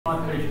My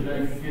pleasure to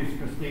introduce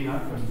Kristina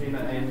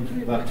and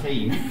the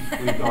team.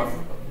 We've got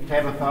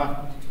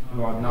Tabitha,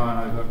 who I've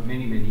known over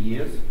many, many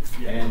years,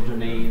 and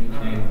Janine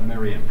and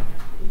Miriam,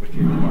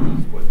 whichever one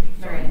is which.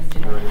 Miriam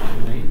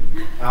and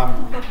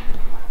Janine.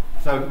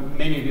 So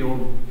many of you,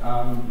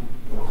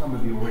 or some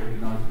of you will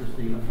recognise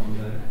Kristina from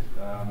the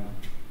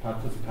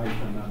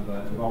participation and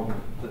the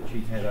involvement that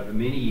she's had over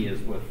many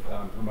years with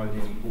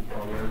promoting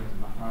portfolios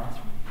in Mahara.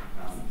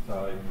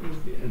 So it's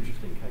been an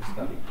interesting case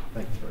study.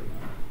 Thanks very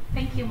much.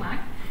 Thank you, Mark.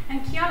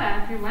 And kia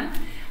ora, everyone.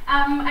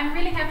 I'm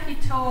really happy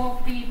to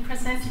be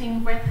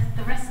presenting with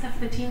the rest of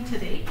the team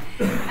today.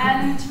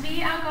 And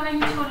we are going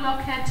to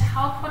look at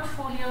how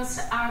portfolios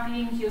are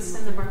being used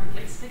in the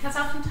workplace. Because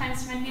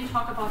oftentimes when we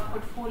talk about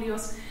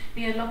portfolios,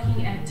 we are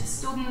looking at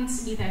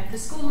students either at the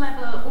school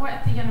level or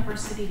at the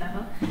university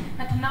level.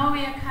 But now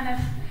we are kind of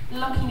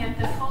looking at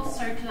the full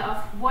circle of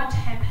what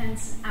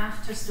happens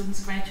after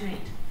students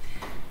graduate.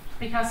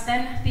 Because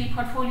then the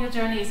portfolio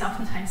journey is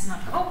oftentimes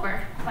not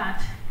over,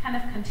 but kind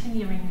of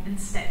continuing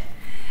instead.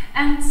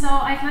 And so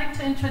I'd like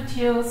to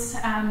introduce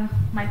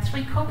my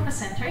three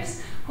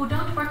co-presenters who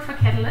don't work for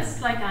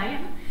Catalyst like I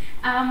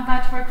am,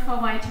 but work for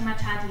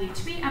Waitematā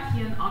DHB up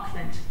here in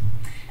Auckland.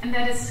 And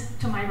that is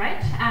to my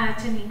right,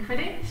 Janine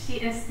Quiding. She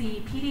is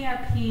the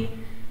PDRP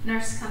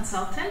nurse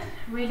consultant,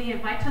 really a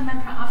vital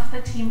member of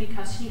the team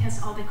because she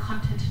has all the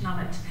content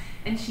knowledge,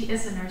 and she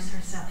is a nurse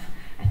herself.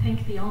 I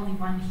think the only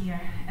one here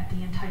at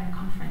the entire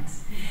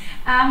conference.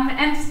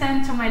 And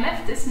then to my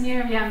left is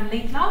Miriam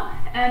Laidlaw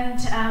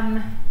and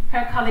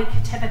her colleague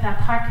Tabitha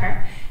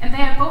Parker. And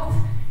they are both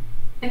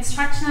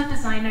instructional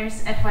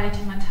designers at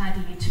Waitematā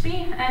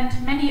DHB,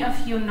 and many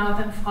of you know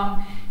them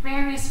from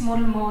various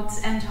model modes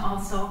and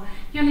also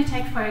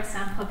Unitec, for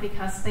example,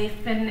 because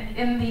they've been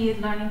in the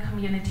learning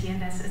community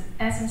and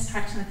as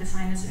instructional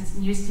designers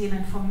in New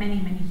Zealand for many,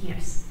 many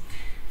years.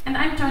 And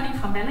I'm joining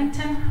from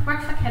Wellington,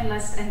 work for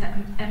Catalyst, and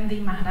am the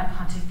Mahara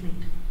project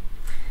lead.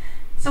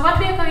 So what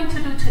we are going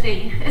to do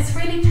today is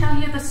really tell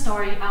you the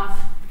story of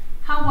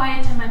how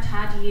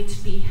Waitematā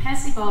DHB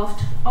has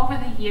evolved over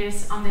the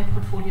years on their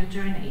portfolio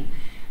journey.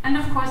 And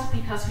of course,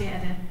 because we are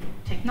at a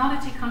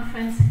technology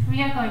conference,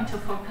 we are going to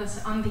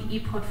focus on the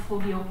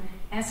e-portfolio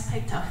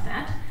aspect of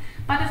that.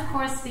 But of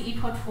course, the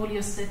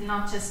e-portfolios did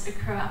not just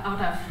occur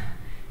out of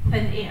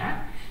thin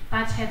air,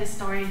 but had a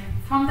story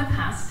from the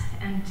past,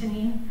 and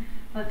Janine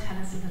will tell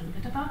us a little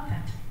bit about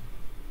that.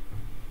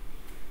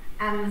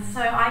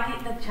 So I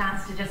get the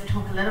chance to just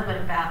talk a little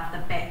bit about the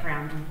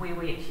background of where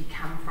we actually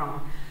come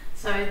from.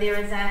 So there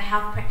is a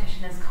Health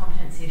Practitioners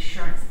Competency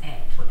Assurance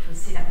Act, which was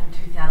set up in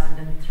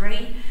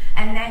 2003,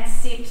 and that's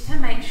set to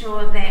make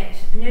sure that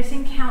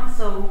Nursing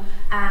Council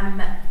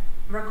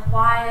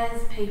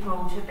requires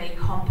people to be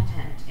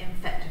competent and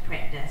fit to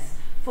practice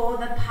for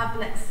the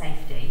public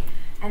safety.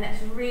 And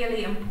it's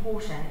really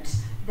important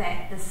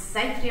that the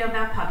safety of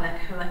our public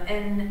who are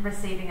in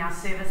receiving our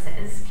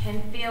services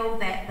can feel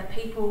that the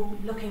people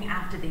looking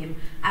after them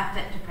are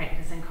fit to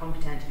practice and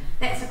competent.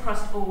 That's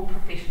across all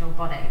professional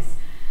bodies.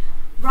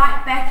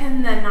 Right back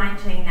in the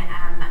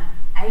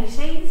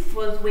 1980s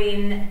was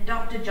when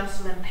Dr.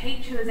 Jocelyn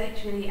Peach, who is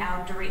actually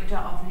our Director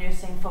of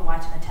Nursing for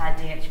Waitematā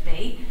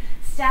DHB,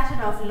 started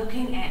off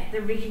looking at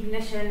the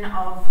recognition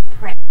of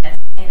practice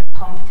and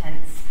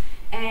competence.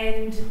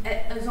 And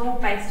it is all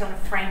based on a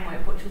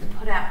framework which was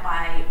put out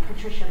by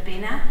Patricia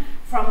Benner,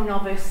 from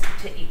novice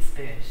to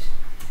expert.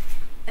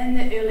 In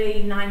the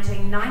early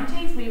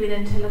 1990s, we went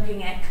into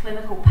looking at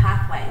clinical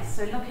pathways,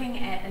 so looking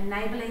at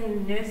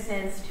enabling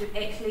nurses to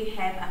actually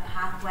have a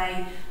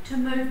pathway to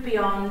move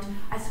beyond,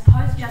 I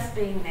suppose, just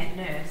being that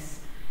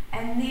nurse.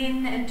 And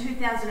then in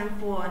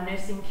 2004,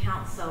 Nursing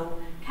Council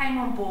came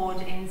on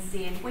board and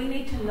said, we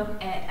need to look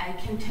at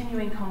a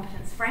continuing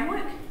competence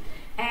framework.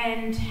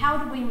 And how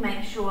do we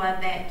make sure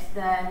that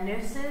the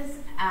nurses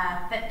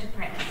are fit to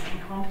practice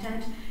and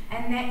competent?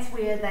 And that's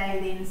where they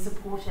then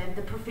supported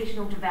the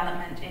professional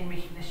development and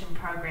recognition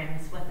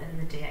programs within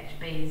the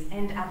DHBs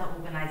and other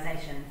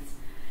organisations.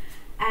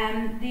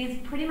 There's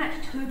pretty much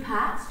two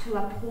parts to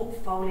a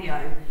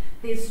portfolio.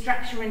 There's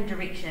structure and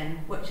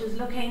direction, which is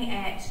looking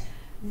at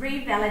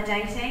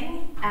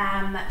revalidating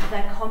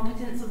the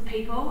competence of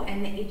people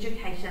and the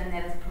education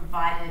that is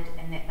provided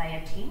and that they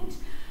attend.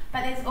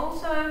 But there's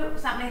also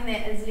something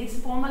that is less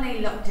formally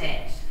looked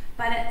at,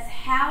 but it's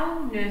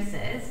how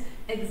nurses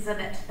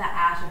exhibit the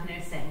art of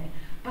nursing.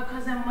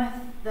 Because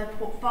with the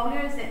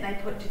portfolios that they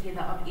put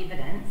together of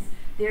evidence,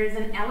 there is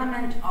an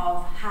element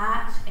of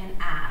heart and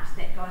art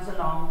that goes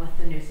along with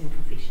the nursing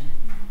profession.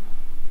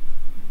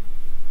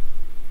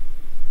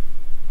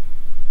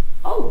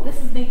 Oh,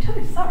 this is me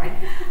too, sorry.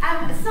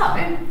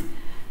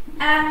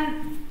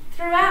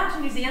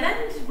 Throughout New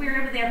Zealand,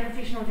 wherever there are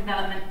professional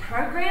development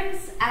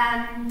programs,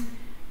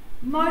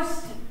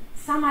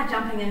 some are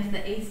jumping into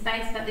the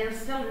e-space, but there are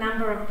still a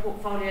number of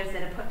portfolios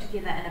that are put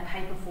together in a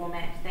paper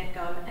format that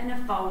go in a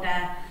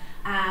folder.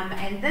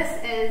 And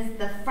this is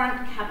the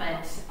front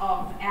cupboard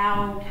of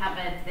our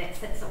cupboard that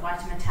sits at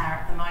Waitematā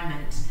at the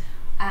moment.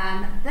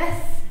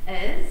 This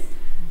is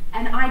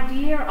an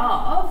idea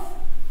of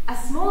a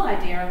small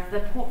idea of the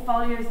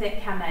portfolios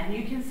that come in.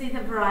 You can see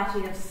the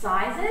variety of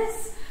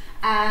sizes,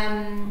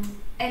 and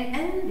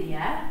in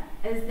there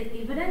is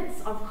the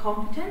evidence of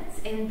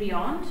competence and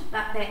beyond,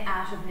 but that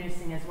art of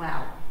nursing as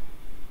well.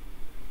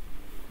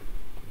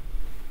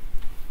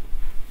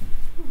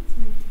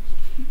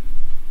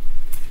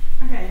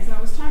 Okay, so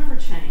it was time for a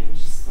change.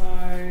 So,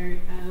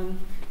 it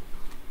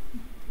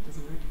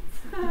doesn't work.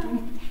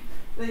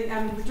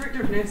 The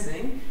director of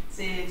nursing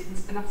said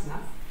enough's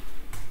enough.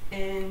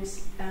 And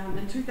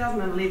in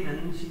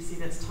 2011, she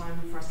said it's time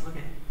for us to look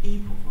at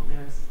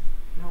e-portfolios.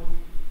 Now,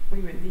 we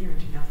weren't there in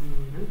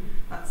 2011,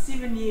 but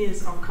 7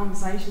 years of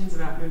conversations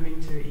about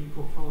moving to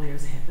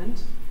e-portfolios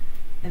happened,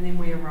 and then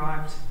we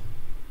arrived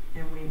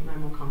and went, no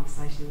more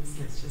conversations,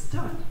 let's just do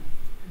it.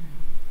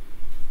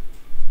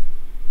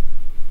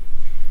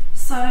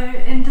 So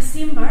in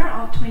December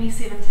of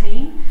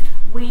 2017,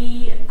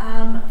 we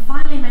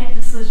finally made a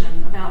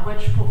decision about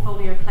which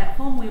portfolio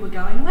platform we were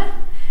going with.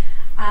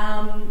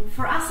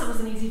 For us, it was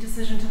an easy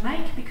decision to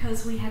make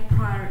because we had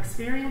prior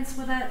experience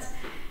with it,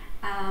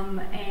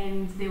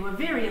 and there were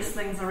various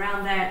things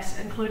around that,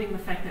 including the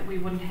fact that we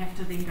wouldn't have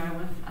to then go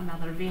with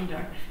another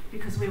vendor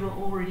because we were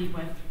already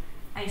with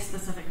a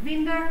specific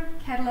vendor,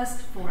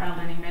 Catalyst, for our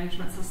learning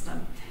management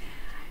system.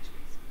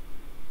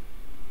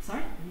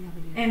 Sorry?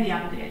 And the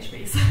other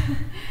DHBs.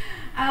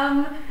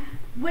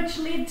 Which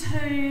led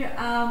to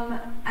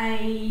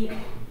a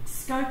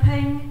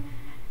scoping,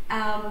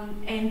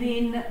 and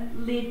then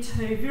led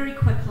to very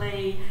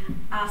quickly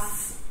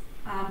us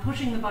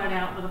pushing the boat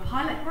out with a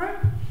pilot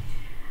group.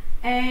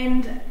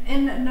 And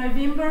in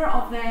November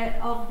of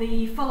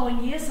the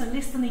following year, so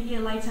less than a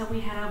year later,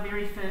 we had our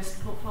very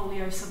first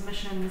portfolio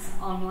submissions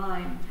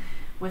online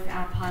with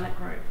our pilot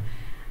group.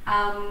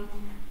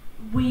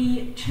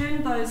 We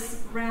turned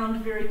those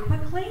round very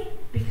quickly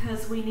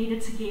because we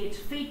needed to get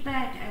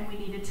feedback and we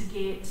needed to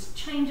get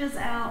changes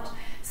out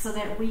so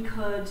that we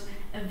could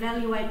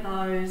evaluate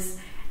those.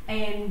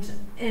 And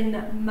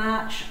in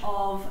March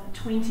of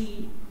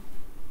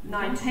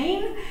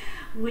 2019,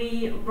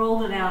 we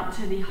rolled it out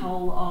to the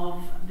whole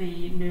of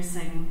the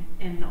nursing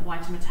in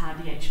Waitematā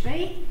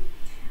DHB,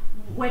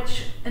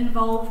 which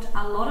involved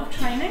a lot of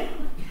training,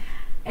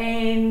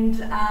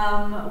 and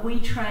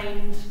we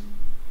trained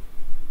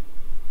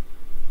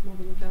more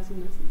than 1,000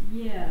 nurses?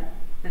 Yeah,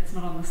 that's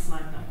not on the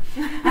slide though.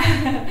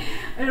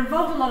 It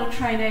involved a lot of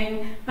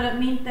training, but it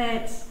meant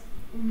that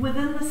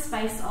within the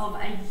space of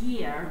a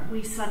year,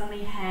 we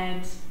suddenly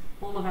had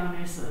all of our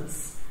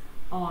nurses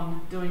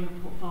on doing the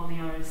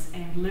portfolios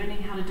and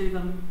learning how to do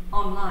them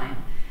online.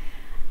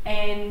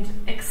 And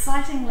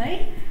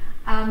excitingly,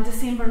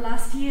 December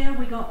last year,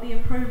 we got the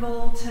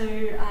approval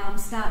to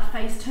start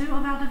phase 2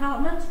 of our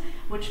development,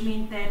 which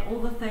meant that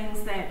all the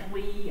things that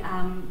we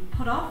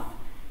put off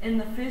in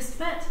the first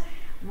bit,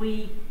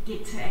 we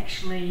get to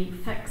actually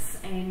fix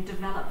and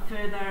develop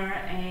further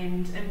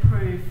and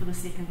improve for the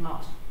second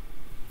lot.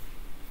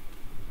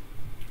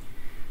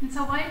 And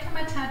so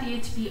Waitematā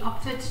DHB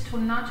opted to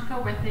not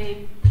go with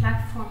a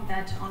platform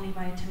that only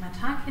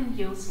Waitematā can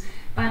use,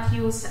 but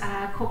use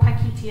Ko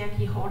Pakitia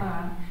Ki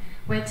Hora,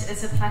 which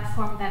is a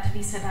platform that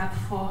we set up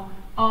for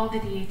all the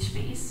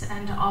DHBs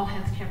and all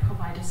healthcare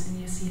providers in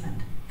New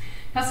Zealand.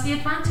 Because the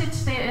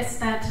advantage there is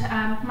that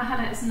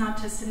Mahara is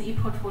not just an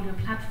e-portfolio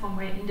platform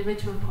where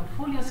individual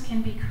portfolios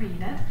can be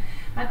created,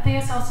 but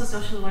there's also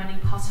social learning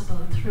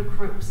possible through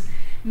groups,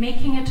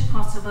 making it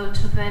possible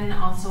to then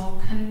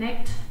also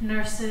connect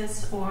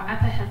nurses or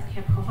other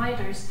healthcare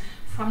providers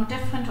from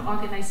different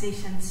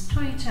organizations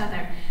to each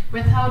other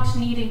without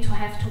needing to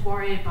have to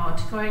worry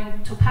about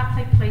going to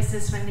public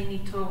places when they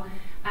need to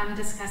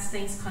discuss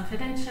things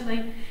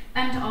confidentially,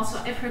 and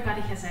also everybody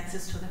has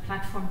access to the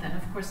platform, then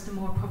of course the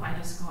more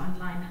providers go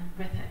online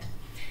with it.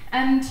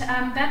 And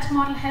that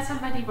model has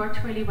already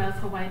worked really well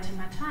for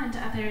Waitematā and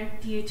other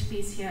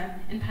DHBs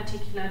here, in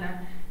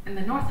particular in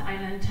the North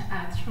Island,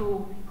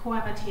 through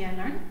Koabatia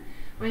Learn,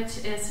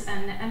 which is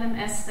an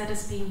LMS that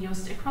is being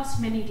used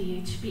across many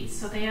DHBs.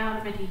 So they are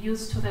already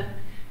used to the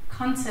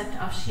concept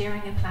of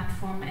sharing a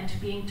platform and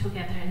being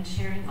together and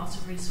sharing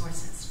also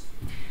resources.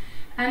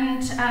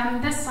 And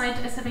this site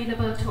is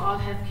available to all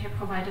healthcare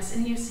providers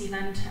in New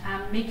Zealand,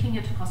 making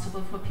it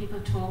possible for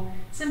people to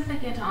simply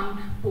get on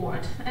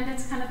board. And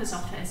it's kind of a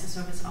software as a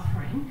service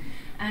offering.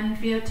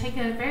 And we'll take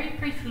a very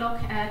brief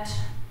look at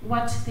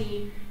what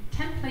the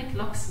template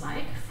looks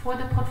like for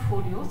the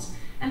portfolios.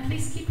 And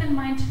please keep in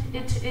mind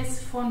it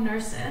is for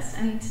nurses,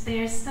 and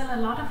there's still a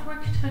lot of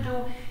work to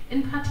do,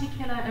 in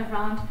particular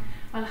around,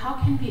 well, how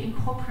can we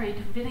incorporate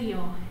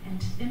video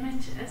and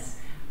images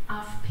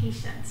of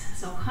patients.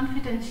 So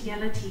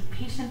confidentiality,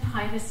 patient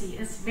privacy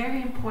is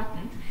very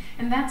important,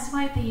 and that's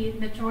why the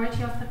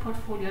majority of the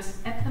portfolios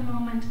at the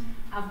moment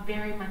are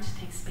very much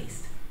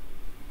text-based.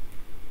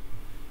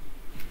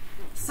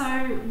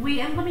 So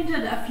we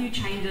implemented a few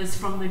changes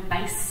from the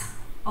base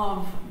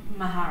of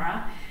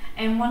Mahara,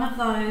 and one of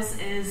those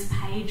is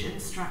page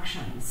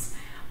instructions,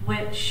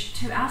 which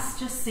to us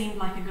just seemed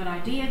like a good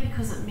idea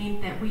because it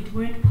meant that we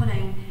weren't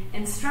putting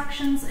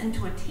instructions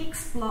into a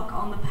text block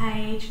on the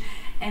page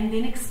and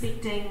then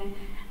expecting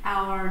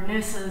our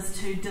nurses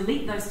to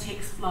delete those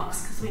text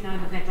blocks because we know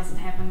that that doesn't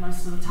happen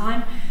most of the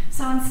time.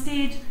 So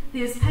instead,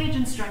 there's page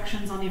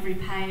instructions on every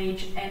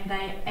page, and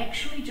they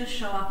actually just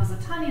show up as a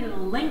tiny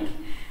little link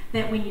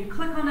that when you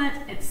click on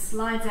it, it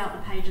slides out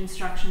the page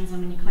instructions,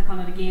 and when you click on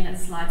it again, it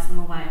slides them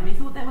away. And we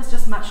thought that was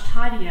just much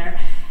tidier,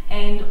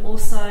 and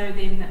also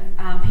then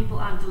people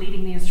aren't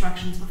deleting the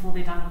instructions before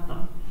they're done with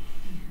them.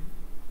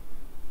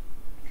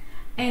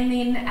 And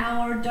then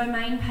our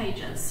domain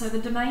pages. So the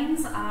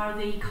domains are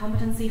the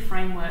competency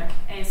framework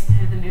as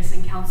per the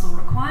Nursing Council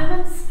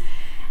requirements,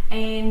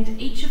 and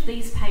each of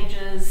these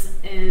pages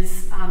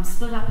is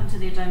split up into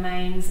their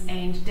domains,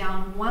 and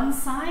down one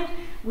side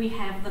we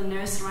have the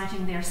nurse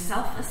writing their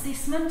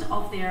self-assessment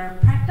of their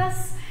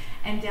practice,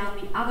 and down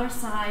the other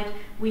side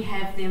we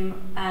have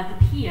them,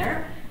 the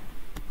peer,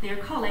 their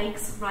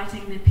colleagues,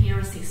 writing their peer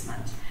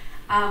assessment.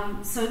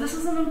 So this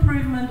is an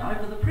improvement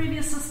over the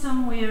previous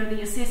system where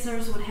the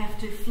assessors would have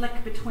to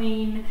flick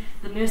between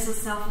the nurse's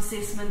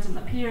self-assessment and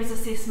the peer's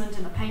assessment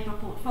in a paper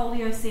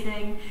portfolio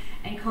setting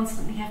and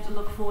constantly have to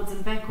look forwards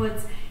and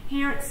backwards.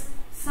 Here it's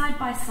side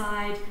by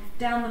side,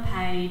 down the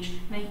page,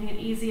 making it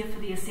easier for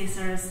the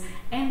assessors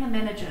and the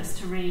managers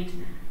to read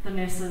the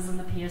nurses and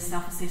the peer's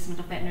self-assessment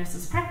of that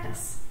nurse's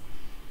practice.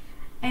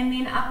 And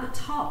then up the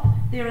top,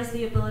 there is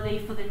the ability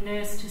for the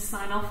nurse to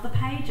sign off the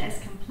page as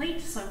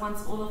complete. So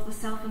once all of the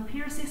self and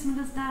peer assessment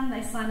is done,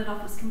 they sign it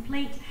off as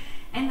complete,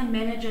 and the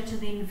manager to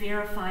then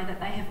verify that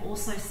they have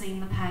also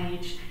seen the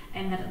page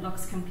and that it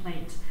looks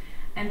complete.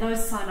 And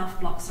those sign-off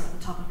blocks are at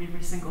the top of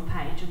every single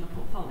page in the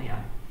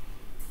portfolio.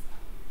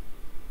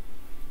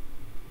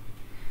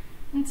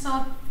 And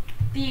so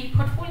the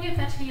portfolio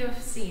that you have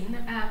seen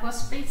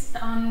was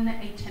based on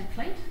a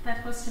template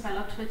that was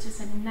developed, which is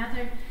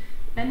another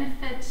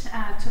benefit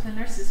to the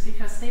nurses,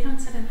 because they don't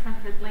sit in front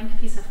of a blank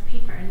piece of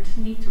paper and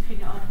need to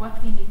figure out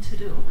what they need to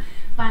do,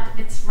 but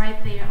it's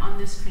right there on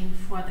the screen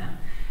for them.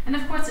 And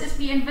of course, if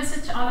we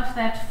envisage all of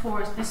that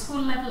for the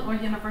school level or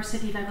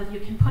university level, you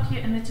can put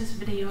your images,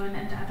 video,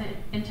 and other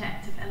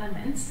interactive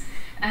elements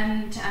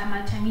and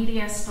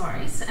multimedia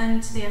stories,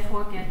 and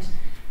therefore get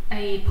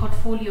a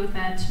portfolio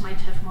that might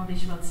have more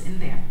visuals in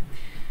there.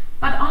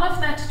 But all of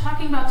that,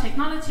 talking about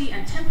technology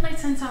and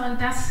templates and so on,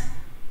 does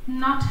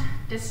not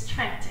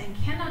distract and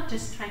cannot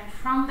distract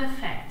from the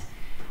fact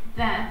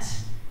that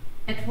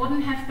it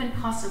wouldn't have been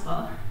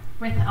possible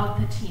without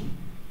the team.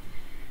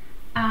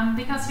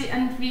 Because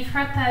we've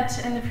heard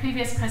that in the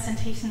previous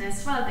presentation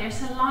as well,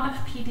 there's a lot of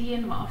PD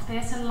involved,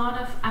 there's a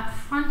lot of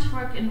upfront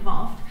work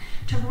involved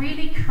to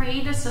really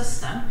create a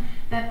system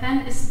that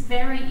then is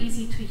very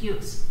easy to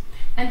use.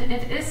 And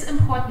it is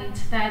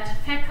important that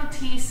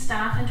faculty,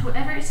 staff, and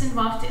whoever is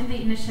involved in the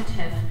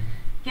initiative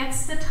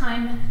gets the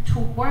time to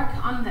work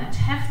on that,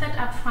 have that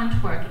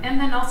upfront work, and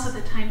then also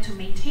the time to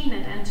maintain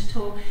it and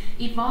to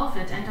evolve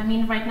it. And I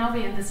mean, right now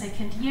we're in the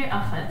second year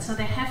of it, so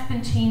there have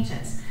been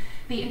changes.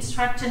 The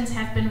instructions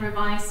have been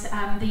revised,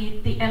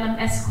 the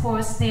LMS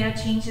course, there are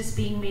changes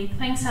being made,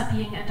 things are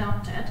being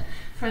adopted,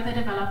 further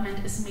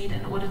development is made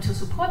in order to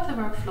support the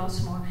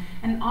workflows more,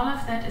 and all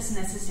of that is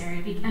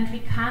necessary. And we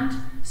can't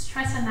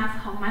stress enough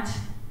how much,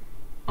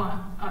 or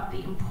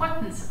the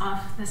importance of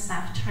the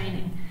staff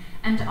training.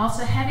 And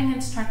also having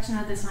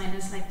instructional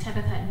designers like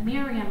Tabitha and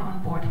Miriam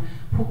on board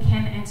who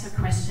can answer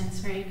questions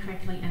very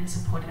quickly and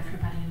support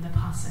everybody in the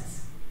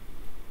process.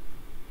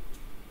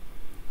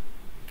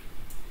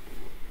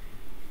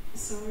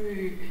 So,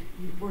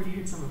 you've already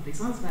heard some of these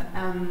ones, but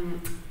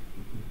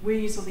where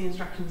you saw the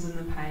instructions in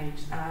the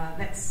page,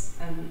 that's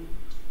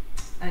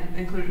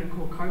included in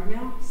core code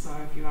now, so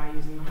if you are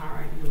using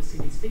Mahara, you'll see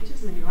these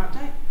features in the new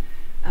update.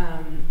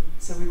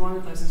 So we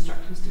wanted those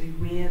instructions to be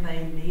where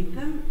they need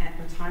them, at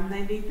the time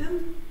they need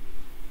them.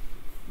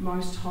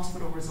 Most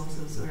hospital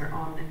resources are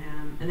on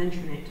an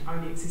intranet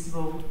only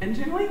accessible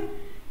internally,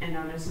 and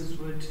our nurses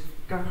would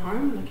go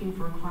home looking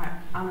for a quiet,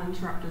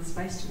 uninterrupted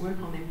space to work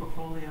on their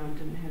portfolio and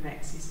didn't have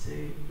access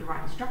to the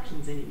right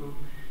instructions anymore.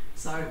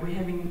 So we're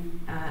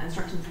having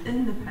instructions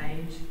in the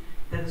page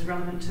that is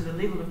relevant to the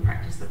level of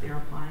practice that they're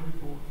applying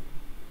for.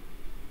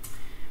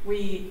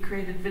 We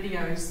created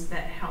videos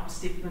that help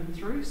step them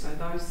through, so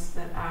those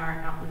that are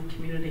out in the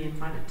community and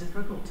find it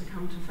difficult to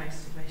come to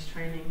face-to-face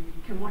training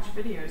can watch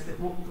videos that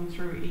walk them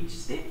through each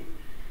step.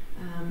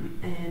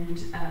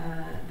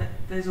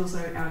 There's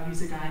also our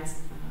user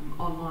guides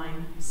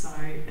online, so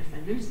if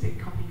they lose their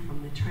copy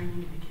from the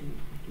training, they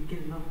can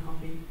get another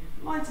copy.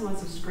 Loads and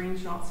loads of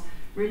screenshots,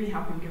 really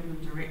helping give them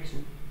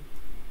direction.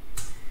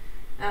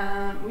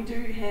 We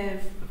do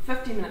have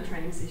 50-minute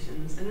training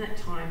sessions. In that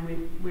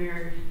time,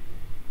 we're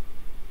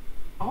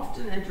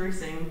often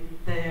addressing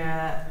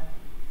their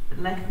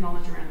lack of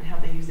knowledge around how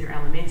they use their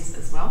LMS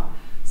as well.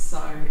 So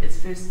it's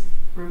first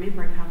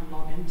remembering how to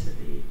log into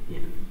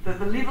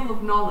the level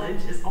of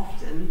knowledge is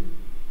often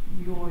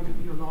your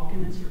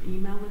login is your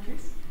email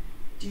address.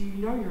 Do you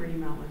know your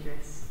email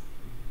address?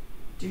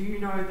 Do you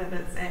know that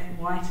it's at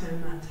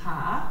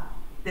Waitematā?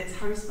 That's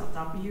how you spell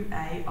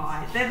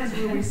W-A-I. That is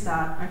where we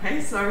start.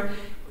 Okay, so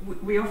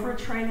we offer a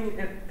training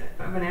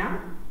of an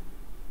hour.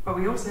 But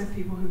we also have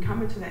people who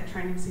come into that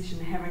training session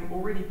having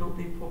already built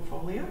their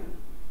portfolio,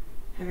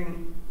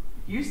 having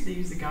used the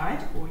user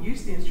guide or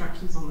used the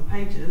instructions on the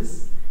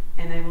pages,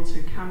 and able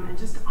to come and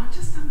just, I'm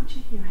just double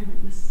checking I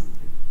haven't missed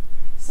something.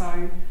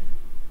 So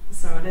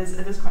it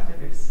is quite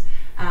diverse.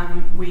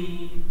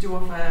 We do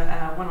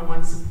offer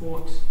one-on-one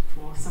support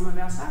for some of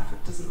our staff.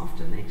 It doesn't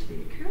often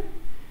actually occur.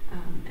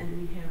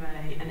 And we have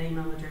an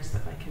email address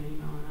that they can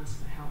email and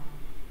ask for help.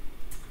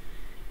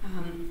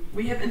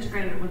 We have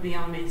integrated it with the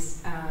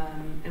LMS,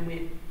 and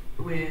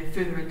we're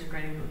further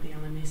integrating it with the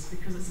LMS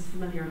because it's a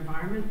familiar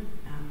environment,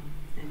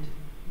 and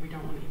we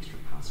don't want extra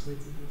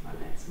passwords and things like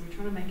that. So we're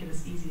trying to make it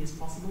as easy as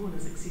possible and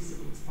as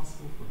accessible as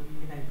possible for them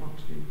where they want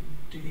to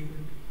do their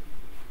work.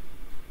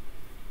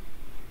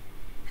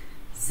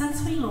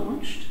 Since we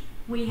launched,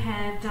 we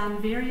have done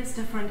various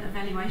different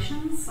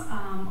evaluations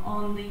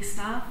on the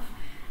staff,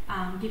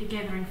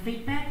 gathering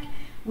feedback.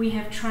 We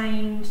have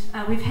trained,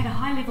 we've had a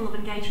high level of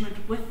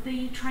engagement with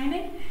the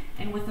training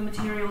and with the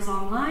materials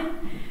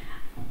online,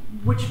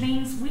 which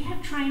means we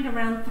have trained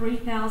around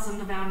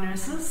 3,000 of our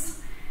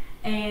nurses,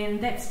 and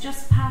that's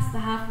just past the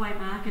halfway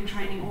mark in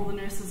training all the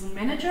nurses and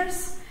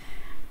managers.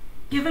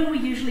 Given we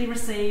usually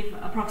receive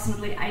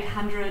approximately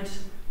 800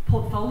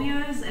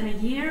 portfolios in a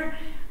year,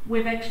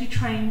 we've actually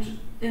trained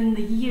in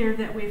the year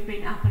that we've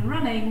been up and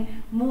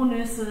running more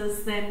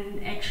nurses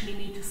than actually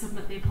need to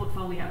submit their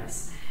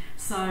portfolios.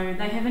 So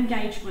they have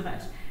engaged with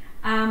it.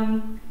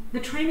 The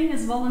training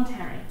is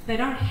voluntary. They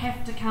don't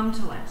have to come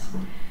to it.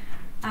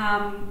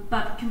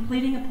 But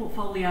completing a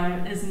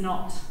portfolio is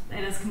not.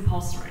 It is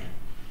compulsory.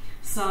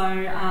 So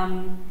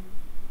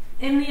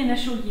in the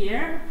initial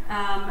year,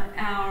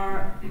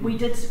 we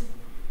did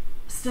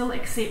still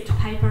accept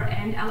paper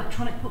and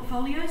electronic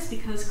portfolios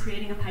because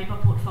creating a paper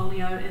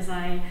portfolio is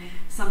a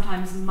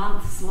sometimes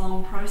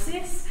months-long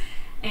process,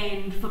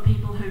 and for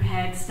people who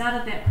had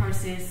started that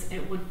process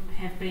it would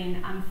have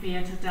been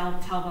unfair to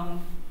tell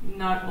them,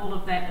 no, all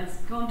of that is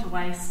gone to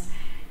waste,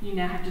 you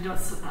now have to do it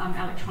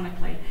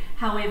electronically.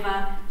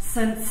 However,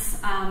 since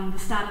the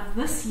start of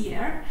this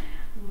year,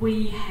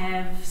 we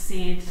have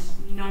said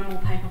no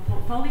more paper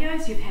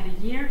portfolios, you've had a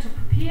year to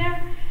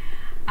prepare,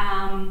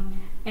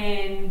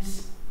 and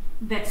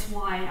that's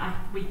why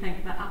we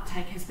think the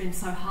uptake has been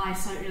so high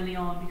so early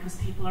on, because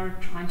people are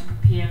trying to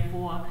prepare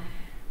for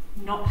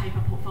not paper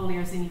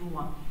portfolios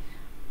anymore.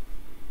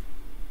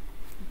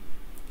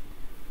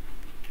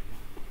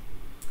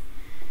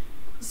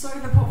 So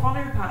the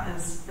portfolio part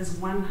is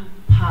one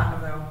part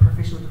of our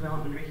professional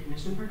development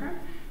recognition program.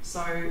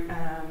 So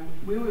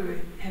we were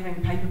having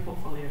paper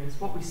portfolios.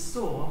 What we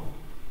saw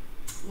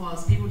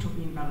was people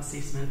talking about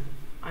assessment.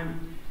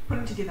 I'm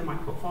putting together my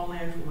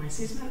portfolio for my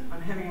assessment.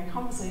 I'm having a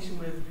conversation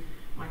with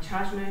my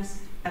charge nurse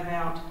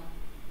about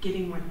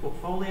getting my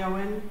portfolio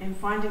in and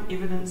finding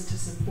evidence to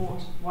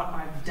support what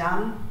I've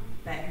done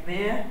back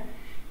there.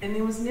 And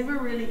there was never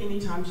really any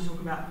time to talk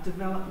about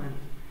development.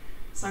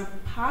 So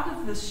part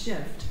of this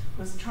shift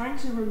was trying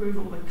to remove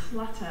all the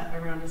clutter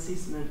around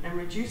assessment and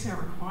reduce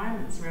our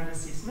requirements around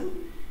assessment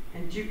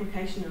and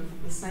duplication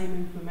of the same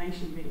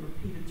information being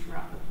repeated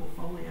throughout the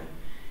portfolio,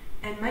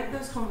 and make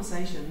those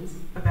conversations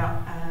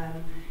about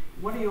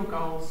what are your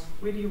goals,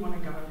 where do you want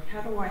to go,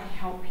 how do I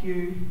help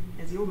you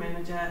as your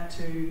manager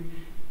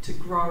to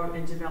grow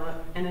and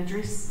develop and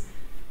address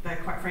the,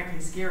 quite frankly,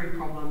 scary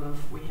problem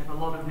of we have a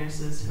lot of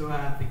nurses who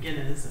are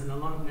beginners and a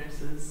lot of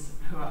nurses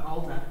who are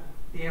older.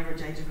 The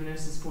average age of a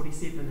nurse is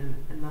 47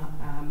 in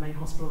the main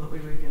hospital that we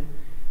work in.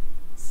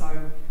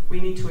 So we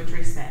need to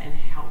address that and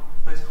help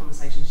those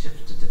conversations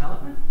shift to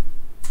development.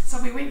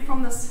 So we went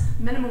from this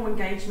minimal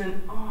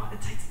engagement, oh,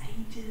 it takes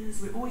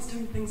ages, we're always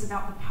doing things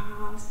about the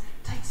past,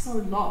 it takes so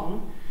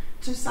long,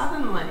 to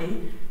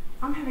suddenly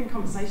I'm having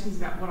conversations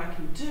about what I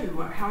can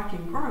do, how I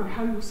can grow,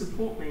 how you'll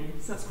support me.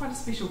 So it's quite a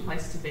special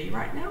place to be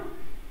right now.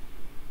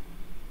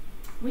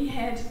 We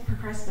had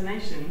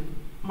procrastination.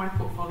 My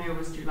portfolio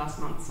was due last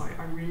month, so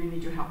I really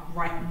need your help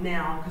right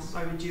now because it's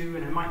overdue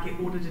and it might get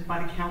audited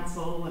by the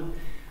council, and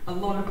a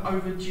lot of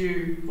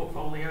overdue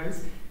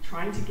portfolios,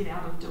 trying to get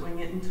out of doing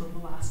it until the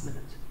last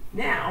minute.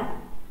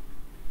 Now,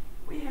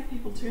 we have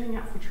people turning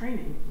up for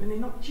training when they're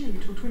not due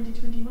until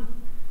 2021.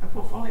 A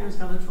portfolio is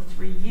valid for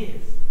 3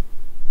 years.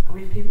 And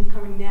we have people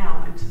coming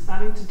now and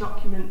starting to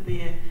document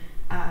their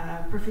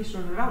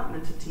professional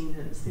development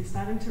attendance. They're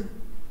starting to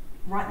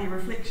write their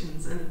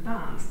reflections in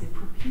advance. They're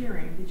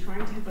preparing. They're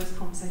trying to have those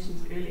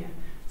conversations earlier.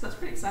 So it's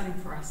pretty exciting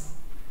for us.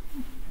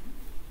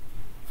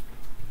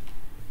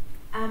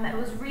 It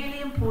was really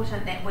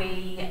important that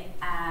we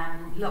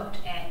looked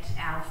at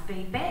our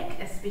feedback,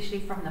 especially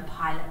from the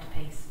pilot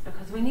piece,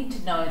 because we need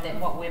to know that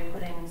what we're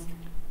putting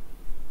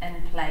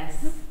in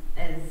place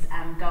is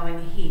going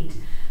ahead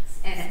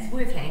and it's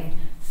working.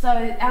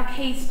 So our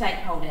key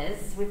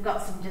stakeholders, we've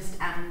got some just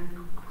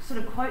sort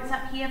of quotes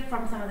up here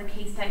from some of the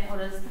key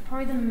stakeholders.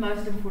 Probably the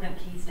most important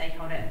key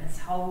stakeholder in this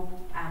whole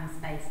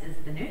space is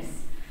the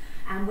nurse.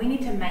 We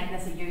need to make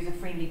this a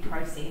user-friendly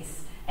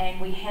process, and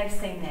we have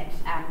seen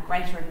that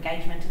greater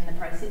engagement in the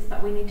process,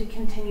 but we need to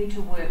continue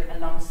to work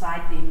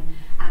alongside them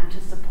to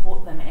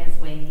support them as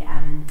we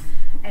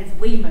as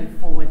we move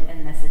forward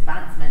in this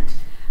advancement.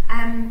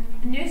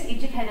 Nurse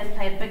educators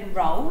play a big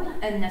role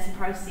in this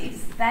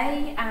process.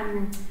 They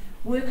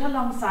work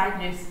alongside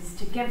nurses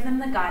to give them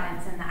the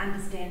guidance and the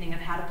understanding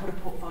of how to put a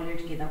portfolio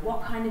together,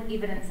 what kind of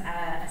evidence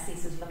are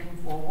assessors looking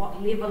for,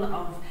 what level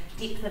of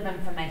depth of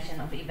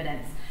information of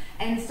evidence.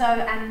 And so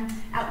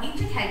our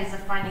educators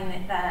are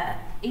finding that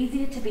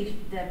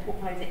the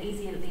portfolios are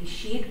easily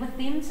shared with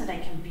them so they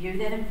can view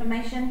that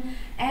information,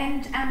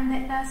 and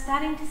that they're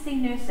starting to see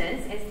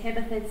nurses, as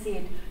Tabitha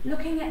said,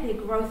 looking at their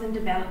growth and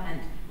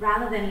development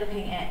rather than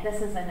looking at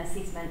this as an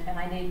assessment and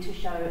I need to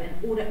show an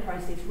audit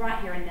process right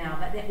here and now,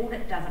 but that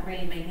audit doesn't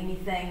really mean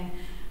anything.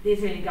 There's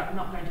really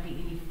not going to be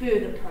any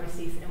further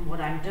process in what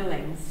I'm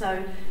doing.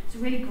 So it's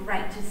really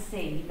great to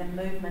see the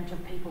movement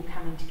of people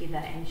coming together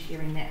and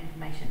sharing that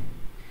information.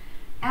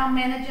 Our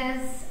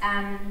managers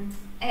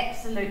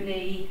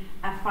absolutely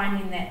are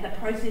finding that the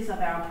process of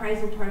our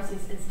appraisal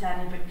process is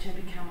starting to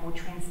become more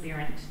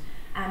transparent.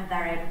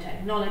 They're able to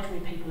acknowledge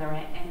where people are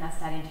at, and they're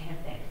starting to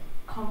have that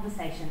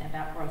conversation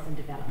about growth and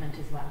development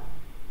as well.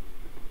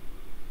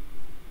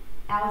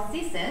 Our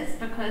assessors,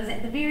 because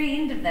at the very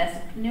end of this,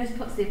 nurse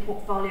puts their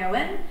portfolio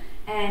in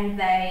and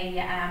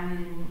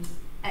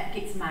it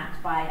gets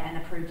marked by an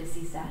approved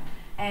assessor.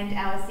 And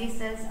our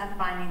assessors are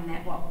finding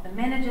that what the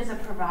managers are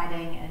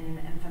providing in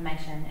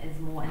information is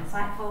more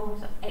insightful,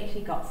 so it's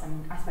actually got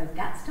some, I suppose,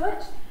 guts to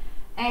it.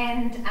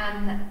 And, is there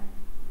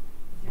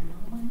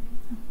another one?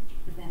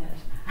 Is that it?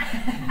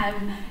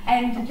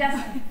 And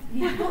just,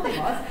 yeah, I thought there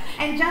was.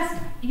 And just,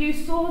 you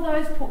saw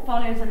those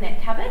portfolios in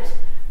that cupboard,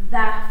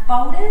 the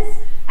folders.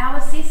 Our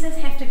assessors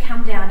have to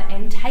come down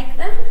and take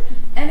them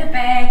in a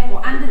bag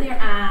or under their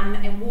arm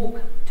and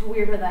walk to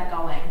wherever they're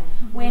going.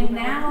 Where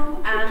now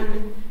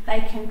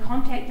they can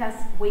contact us,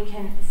 we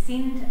can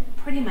send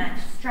pretty much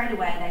straight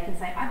away. They can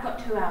say, I've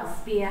got 2 hours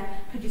spare,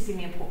 could you send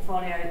me a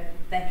portfolio?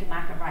 They can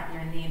mark it right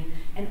there and then.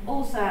 And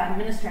also our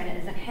administrator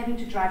isn't having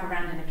to drive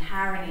around in a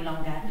car any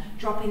longer,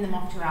 dropping them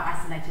off to our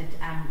isolated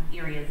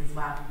areas as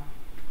well.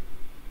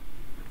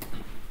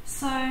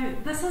 So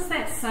this is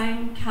that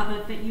same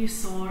cupboard that you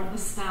saw at the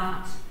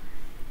start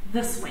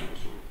this week.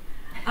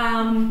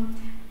 And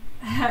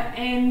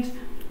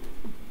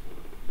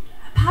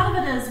part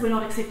of it is we're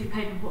not accepting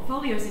paper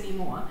portfolios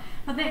anymore,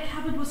 but that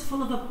cupboard was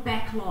full of a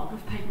backlog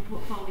of paper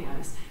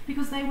portfolios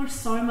because they were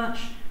so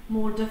much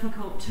more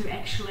difficult to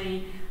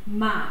actually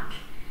mark.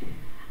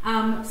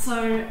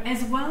 So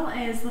as well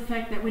as the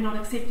fact that we're not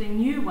accepting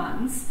new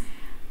ones,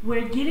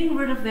 we're getting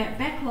rid of that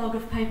backlog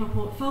of paper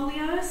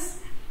portfolios,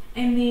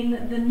 and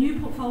then the new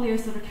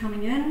portfolios that are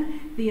coming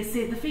in, the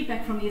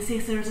feedback from the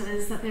assessors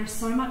is that they're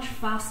so much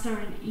faster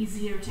and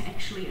easier to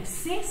actually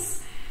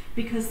assess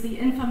because the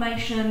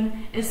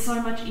information is so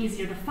much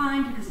easier to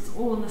find because it's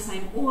all in the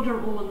same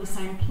order, all in the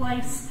same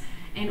place,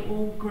 and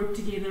all grouped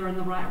together in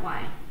the right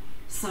way.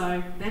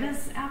 So that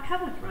is our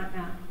cupboard right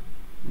now.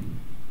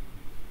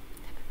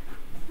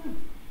 So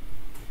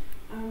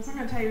I'm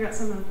going to tell you about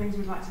some of the things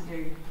we'd like to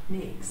do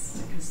next,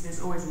 because there's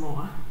always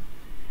more.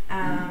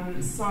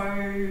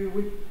 So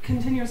we're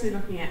continuously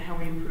looking at how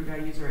we improve our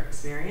user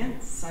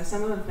experience. So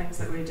some of the things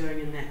that we're doing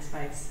in that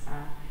space,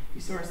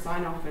 you saw us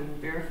sign off and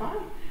verify.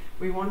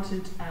 We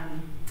wanted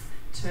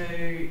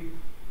to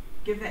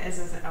give that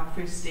as our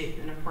first step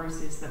in a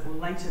process that will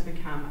later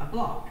become a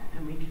block,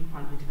 and we can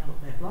finally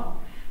develop that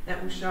block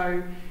that will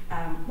show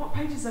what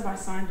pages have I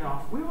signed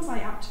off, where was I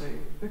up to,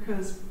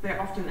 because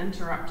they're often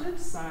interrupted.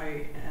 So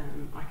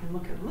I can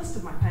look at a list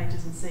of my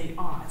pages and see,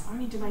 oh, it's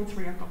only domain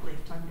 3 I've got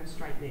left, I can go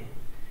straight there.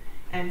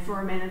 And for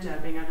a manager,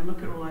 being able to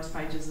look at all those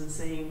pages and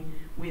seeing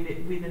where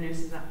the nurse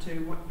is up to,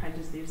 what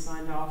pages they've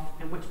signed off,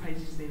 and which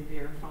pages they've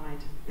verified,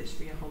 that should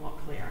be a whole lot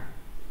clearer.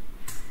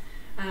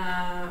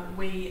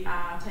 We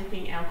are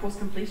taking our course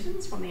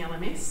completions from the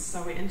LMS,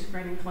 so we're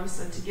integrating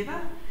closer together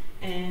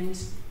and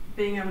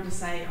being able to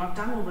say, I've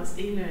done all this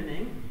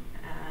e-learning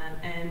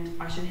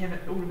and I should have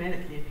it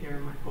automatically appear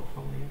in my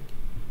portfolio.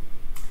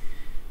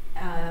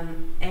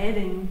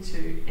 Adding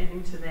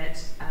to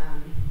that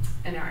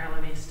in our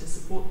LMS to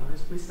support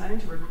those, we're starting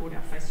to record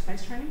our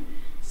face-to-face training.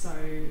 So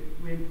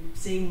we're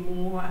seeing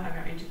more of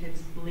our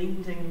educators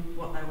blending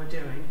what they were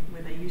doing,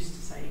 where they used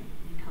to say,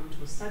 you come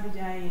to a study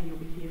day and you'll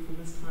be here from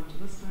this time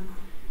to this time.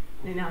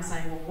 They're now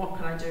saying, well, what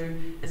could I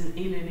do as an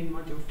e-learning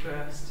module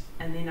first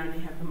and then only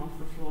have them off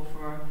the floor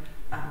for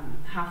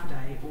half a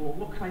day, or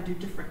what could I do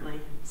differently?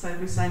 So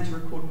we're starting to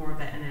record more of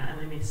that in our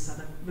LMS, so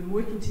that them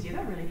working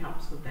together really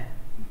helps with that.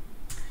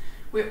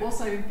 We're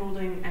also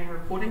building a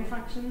reporting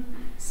function,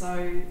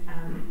 so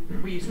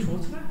we use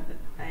Tortiva,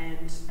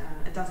 and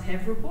it does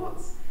have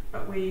reports,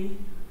 but we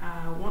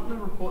want the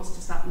reports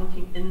to start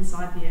looking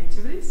inside the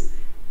activities.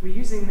 We're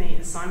using the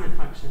assignment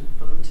function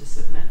for them to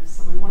submit,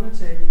 so we wanted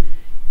to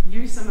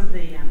use some of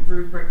the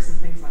rubrics and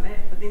things like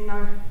that, but then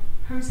know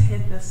who's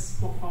had this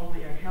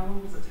portfolio, how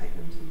long does it take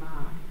them to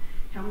mark,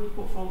 how many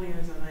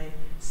portfolios are they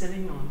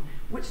sitting on,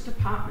 which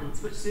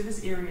departments, which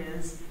service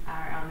areas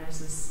are our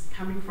nurses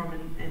coming from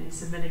and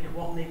submitting at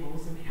what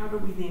levels, and how do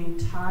we then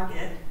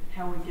target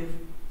how we give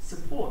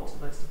support to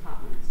those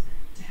departments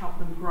to help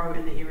them grow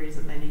in the areas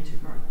that they need to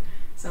grow.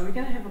 So we're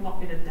going to have a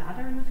lot better data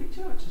in the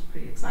future, which is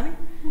pretty exciting.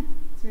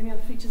 Is there any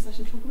other features I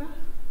should talk about?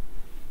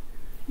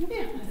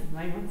 Yeah, that's the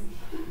main ones.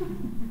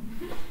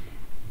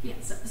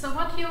 Yes, so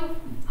what you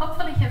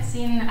hopefully have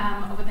seen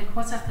over the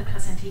course of the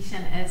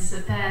presentation is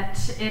that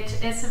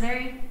it is a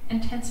very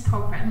intense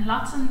program.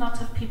 Lots and lots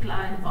of people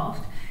are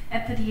involved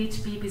at the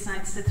DHB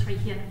besides the 3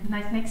 here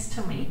next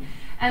to me.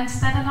 And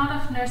that a lot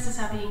of nurses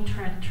are being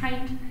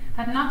trained,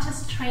 but not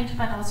just trained,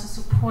 but also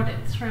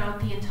supported throughout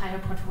the entire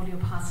portfolio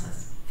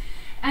process.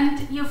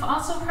 And you've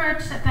also heard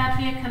that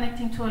we are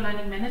connecting to a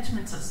learning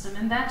management system,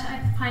 and that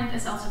I find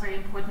is also very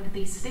important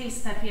these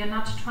days, that we are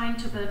not trying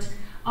to build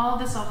all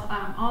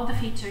the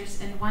features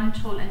in one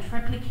tool and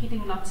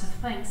replicating lots of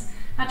things,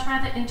 but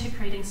rather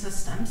integrating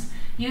systems,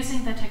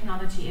 using the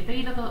technology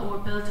available or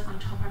built on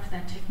top of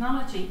that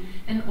technology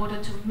in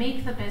order to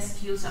make the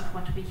best use of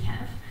what we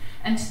have,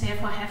 and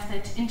therefore have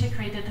that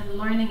integrated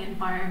learning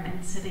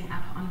environment sitting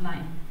up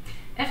online.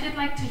 If you'd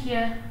like to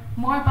hear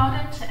more about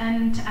it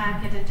and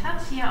get in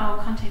touch, here are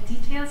our contact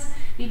details.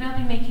 We will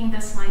be making the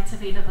slides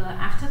available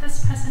after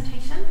this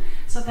presentation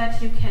so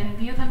that you can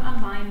view them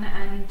online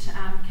and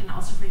can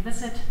also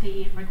revisit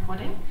the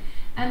recording.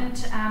 And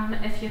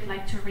if you'd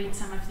like to read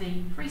some of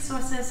the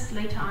resources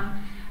later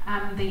on,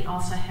 they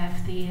also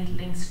have the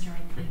links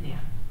directly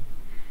there.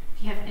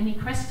 If you have any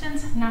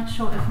questions, I'm not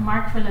sure if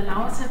Mark will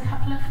allow us a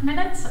couple of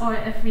minutes or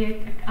if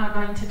we are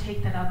going to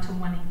take that out to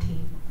morning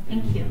tea.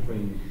 Thank you.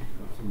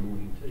 Some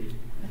morning tea.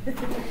 Thank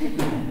you.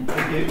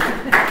 Thank you.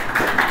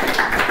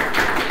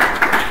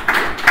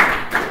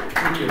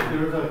 If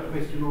there is a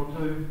question or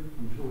two,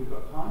 I'm sure we've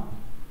got time.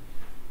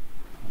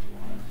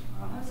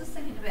 I was just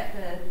thinking about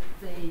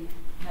maybe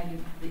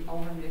the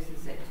older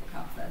nurses that took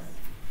up this,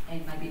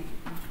 and maybe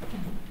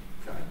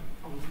sorry,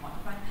 I'll use the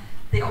microphone.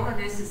 The older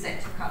nurses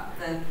that took up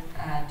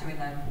doing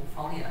the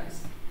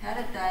portfolios, how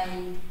did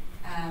they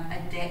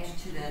adapt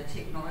to the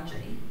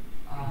technology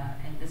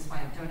and this way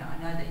of doing it? I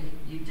know that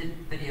you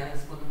did videos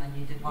for them and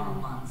you did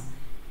one-on-ones,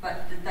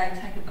 but did they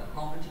take a bit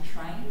longer to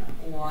train,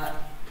 or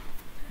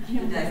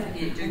did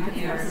they do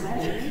peer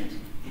support?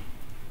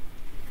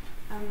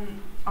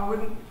 I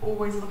wouldn't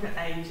always look at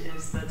age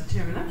as the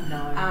determinant.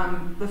 No.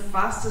 The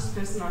fastest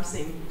person I've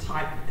seen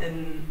type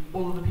in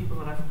all of the people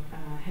that I've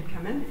had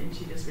come in, and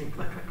she just went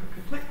click, click, click,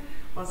 click, click,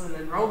 was an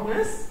enrolled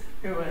nurse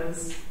who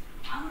was,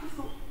 I would have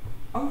thought,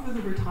 over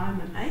the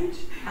retirement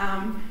age.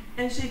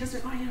 And she just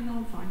went, oh yeah, no,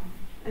 I'm fine.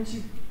 And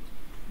she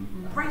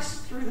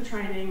raced through the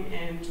training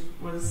and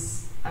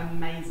was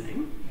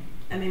amazing.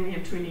 And then we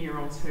have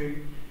 20-year-olds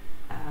who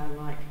are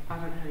like, I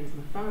don't know how to use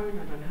my phone,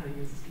 I don't know how to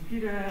use this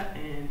computer,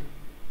 and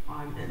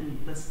I'm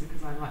in this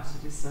because I like to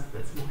do stuff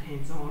that's more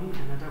hands-on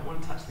and I don't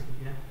want to touch the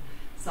computer.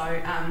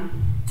 So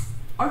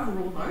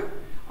overall though,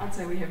 I'd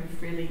say we have a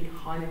fairly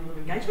high level of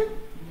engagement,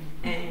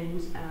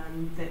 and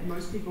that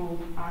most people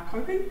are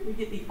coping. We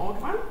get the odd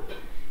one.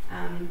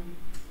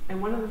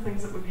 And one of the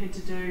things that we've had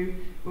to do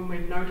when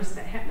we've noticed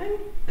that happening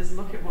is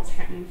look at what's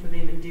happening for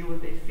them and deal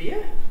with their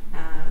fear.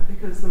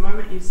 Because the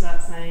moment you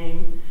start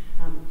saying,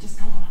 just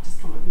come on,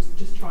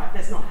 just try it,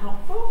 that's not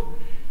helpful.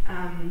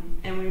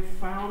 And we've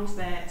found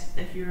that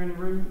if you're in a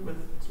room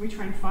with, so we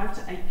train 5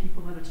 to 8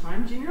 people at a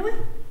time generally,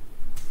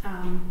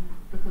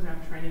 because our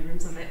training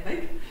rooms are that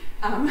big.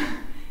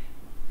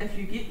 If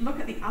you look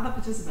at the other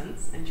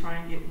participants and try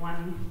and get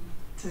one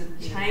to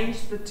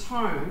change the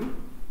tone,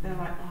 they're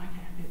like, oh,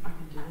 okay, I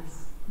can do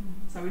this.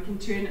 So we can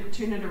turn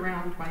it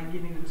around by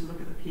getting them to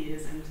look at the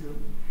peers and to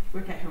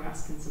work out who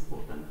else can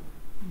support them.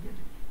 Yeah.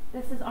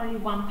 This is only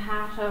one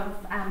part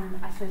of,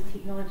 I suppose,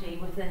 technology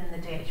within the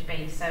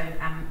DHB. So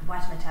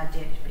Waitematā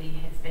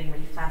DHB has been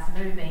really fast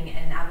moving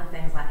in other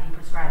things like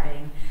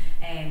e-prescribing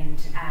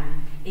and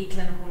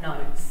e-clinical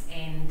notes.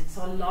 And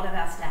so a lot of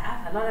our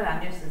staff, a lot of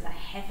our nurses are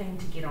having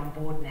to get on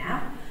board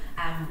now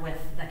with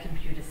the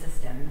computer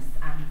systems.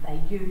 They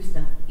use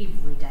them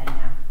every day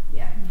now.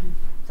 Yeah.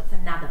 So it's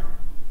another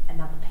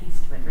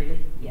piece to it,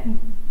 really. Yeah.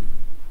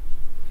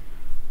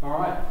 All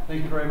right,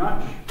 thank you very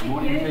much.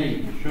 Morning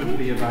tea should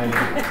be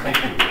available. Thank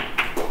you.